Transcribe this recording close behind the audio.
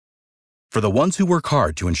For the ones who work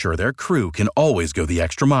hard to ensure their crew can always go the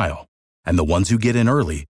extra mile, and the ones who get in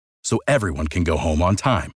early so everyone can go home on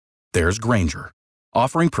time, there's Grainger,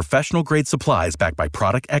 offering professional-grade supplies backed by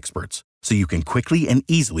product experts so you can quickly and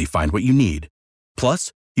easily find what you need.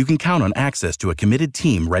 Plus, you can count on access to a committed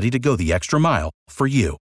team ready to go the extra mile for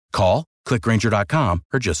you. Call, click Grainger.com,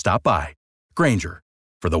 or just stop by. Grainger,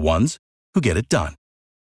 for the ones who get it done.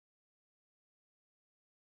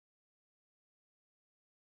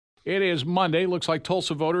 It is Monday. Looks like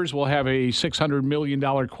Tulsa voters will have a $600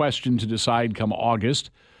 million question to decide come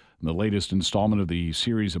August. The latest installment of the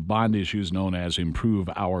series of bond issues known as Improve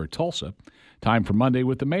Our Tulsa. Time for Monday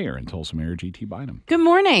with the mayor and Tulsa Mayor GT Bynum. Good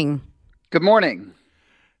morning. Good morning.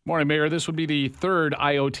 Morning, Mayor. This would be the third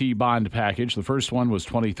IoT bond package. The first one was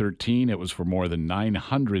 2013. It was for more than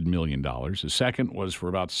 $900 million. The second was for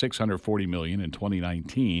about $640 million in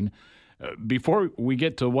 2019. Before we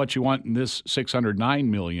get to what you want in this $609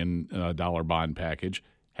 million bond package,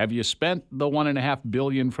 have you spent the $1.5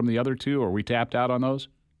 billion from the other two, or are we tapped out on those?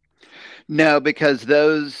 No, because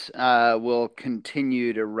those will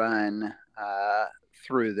continue to run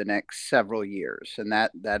through the next several years, and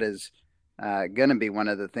that is going to be one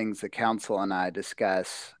of the things the council and I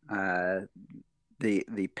discuss.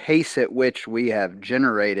 The pace at which we have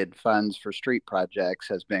generated funds for street projects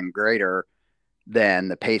has been greater than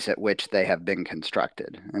the pace at which they have been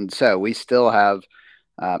constructed. And so we still have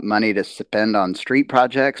money to spend on street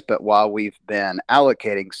projects, but while we've been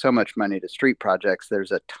allocating so much money to street projects,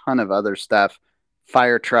 there's a ton of other stuff.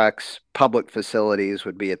 Fire trucks, public facilities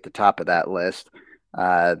would be at the top of that list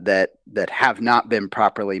that have not been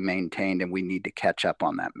properly maintained, and we need to catch up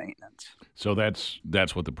on that maintenance. So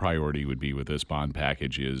that's what the priority would be with this bond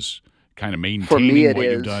package is kind of maintaining what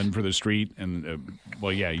you've done for the street. And,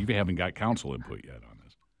 you haven't got council input yet on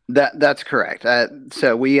this. That's correct.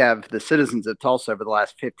 So we have the citizens of Tulsa over the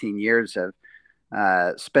last 15 years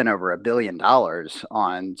have spent over $1 billion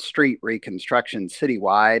on street reconstruction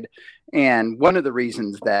citywide. And one of the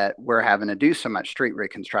reasons that we're having to do so much street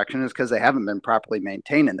reconstruction is because they haven't been properly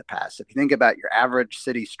maintained in the past. If you think about your average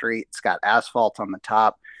city street, it's got asphalt on the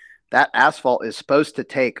top. That asphalt is supposed to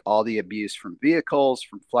take all the abuse from vehicles,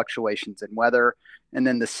 from fluctuations in weather. And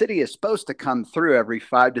then the city is supposed to come through every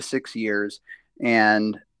 5 to 6 years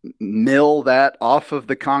and mill that off of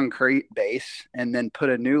the concrete base and then put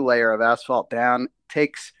a new layer of asphalt down. It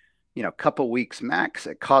takes, a couple weeks max.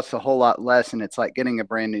 It costs a whole lot less. And it's like getting a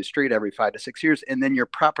brand new street every 5 to 6 years. And then you're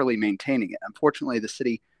properly maintaining it. Unfortunately, the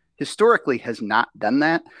city historically has not done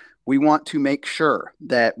that. We want to make sure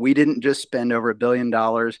that we didn't just spend over $1 billion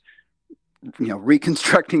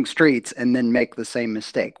reconstructing streets and then make the same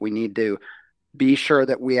mistake. We need to be sure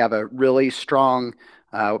that we have a really strong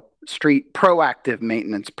street proactive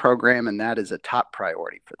maintenance program, and that is a top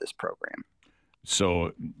priority for this program.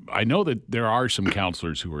 So I know that there are some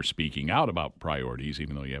counselors who are speaking out about priorities,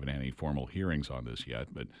 even though you haven't had any formal hearings on this yet.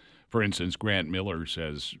 But for instance, Grant Miller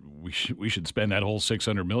says we should spend that whole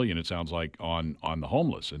 $600 million, it sounds like, on the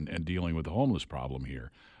homeless and dealing with the homeless problem here.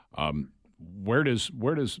 Where does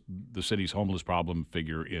the city's homeless problem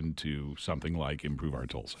figure into something like Improve Our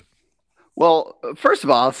Tulsa? Well, first of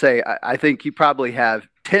all, I'll say I think you probably have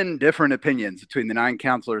 10 different opinions between the 9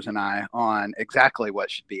 counselors and I on exactly what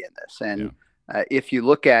should be in this. And if you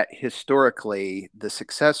look at historically the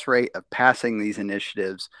success rate of passing these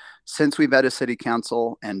initiatives since we've had a city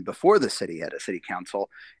council and before the city had a city council,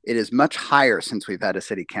 it is much higher since we've had a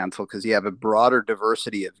city council because you have a broader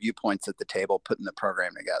diversity of viewpoints at the table putting the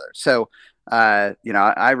program together. So, I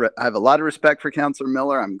have a lot of respect for Councilor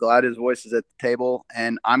Miller. I'm glad his voice is at the table,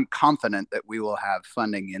 and I'm confident that we will have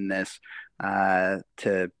funding in this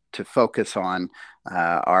to focus on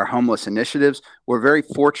our homeless initiatives. We're very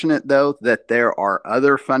fortunate, though, that there are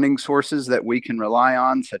other funding sources that we can rely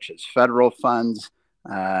on, such as federal funds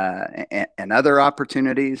and other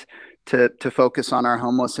opportunities to focus on our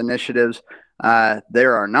homeless initiatives.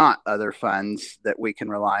 There are not other funds that we can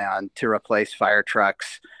rely on to replace fire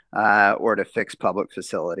trucks or to fix public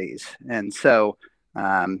facilities. And so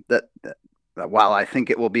while I think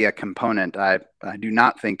it will be a component, I do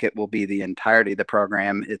not think it will be the entirety of the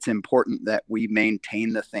program. It's important that we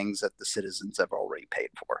maintain the things that the citizens have already paid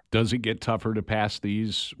for. Does it get tougher to pass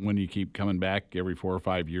these when you keep coming back every 4 or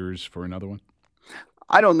 5 years for another one?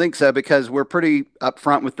 I don't think so, because we're pretty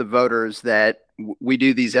upfront with the voters that we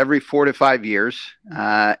do these every 4 to 5 years,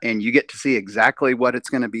 and you get to see exactly what it's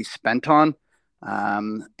going to be spent on.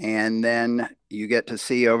 And then you get to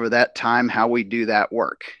see over that time how we do that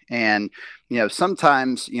work. And,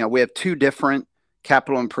 sometimes, we have 2 different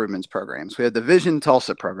capital improvements programs. We have the Vision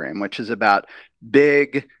Tulsa program, which is about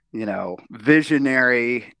big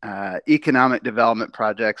visionary economic development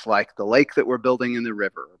projects like the lake that we're building in the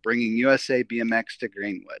river, bringing USA BMX to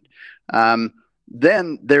Greenwood.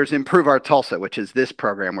 Then there's Improve Our Tulsa, which is this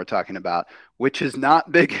program we're talking about, which is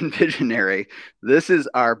not big and visionary. This is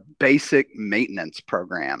our basic maintenance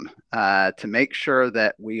program to make sure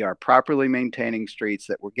that we are properly maintaining streets,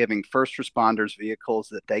 that we're giving first responders vehicles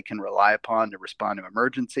that they can rely upon to respond to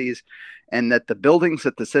emergencies, and that the buildings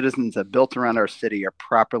that the citizens have built around our city are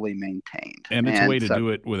properly maintained. And it's a way to do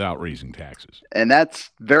it without raising taxes. And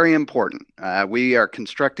that's very important. We are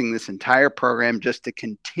constructing this entire program just to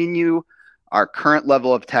continue our current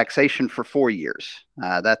level of taxation for 4 years.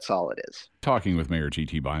 That's all it is. Talking with Mayor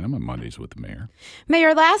GT Bynum on Mondays with the Mayor.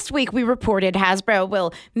 Mayor, last week we reported Hasbro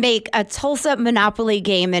will make a Tulsa Monopoly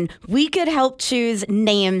game, and we could help choose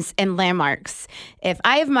names and landmarks. If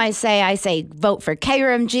I have my say, I say vote for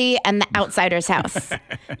KRMG and the Outsider's House.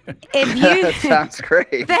 That sounds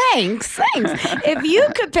great. Thanks. If you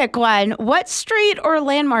could pick one, what street or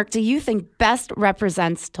landmark do you think best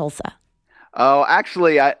represents Tulsa? Oh,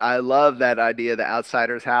 actually, I love that idea, the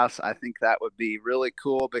Outsider's House. I think that would be really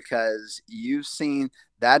cool because you've seen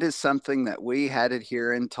that is something that we had it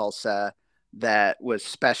here in Tulsa that was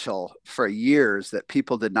special for years that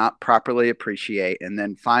people did not properly appreciate. And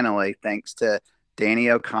then finally, thanks to Danny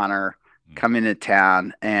O'Connor coming to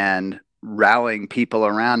town and rallying people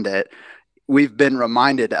around it, we've been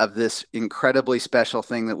reminded of this incredibly special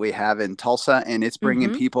thing that we have in Tulsa, and it's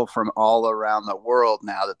bringing people from all around the world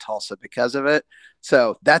now to Tulsa because of it.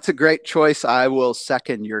 So that's a great choice. I will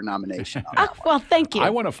second your nomination on that well, thank you.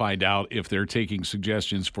 I want to find out if they're taking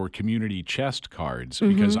suggestions for community chest cards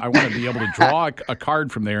because I want to be able to draw a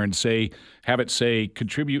card from there and have it say,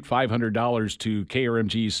 contribute $500 to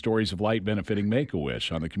KRMG's Stories of Light benefiting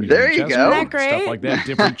Make-A-Wish on the community There you chest go. card. Isn't that great? Stuff like that,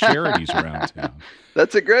 different charities around town.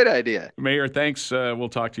 That's a great idea. Mayor, thanks. We'll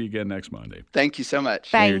talk to you again next Monday. Thank you so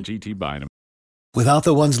much. Bye. Mayor GT Bynum. Without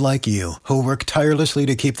the ones like you, who work tirelessly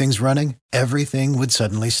to keep things running, everything would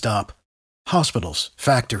suddenly stop. Hospitals,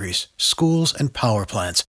 factories, schools, and power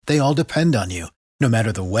plants, they all depend on you. No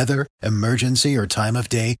matter the weather, emergency, or time of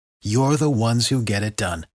day, you're the ones who get it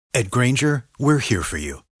done. At Grainger, we're here for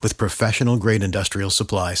you with professional-grade industrial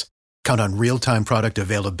supplies. Count on real-time product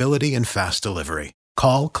availability and fast delivery.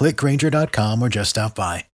 Call, click Grainger.com, or just stop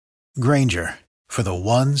by. Grainger, for the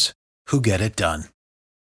ones who get it done.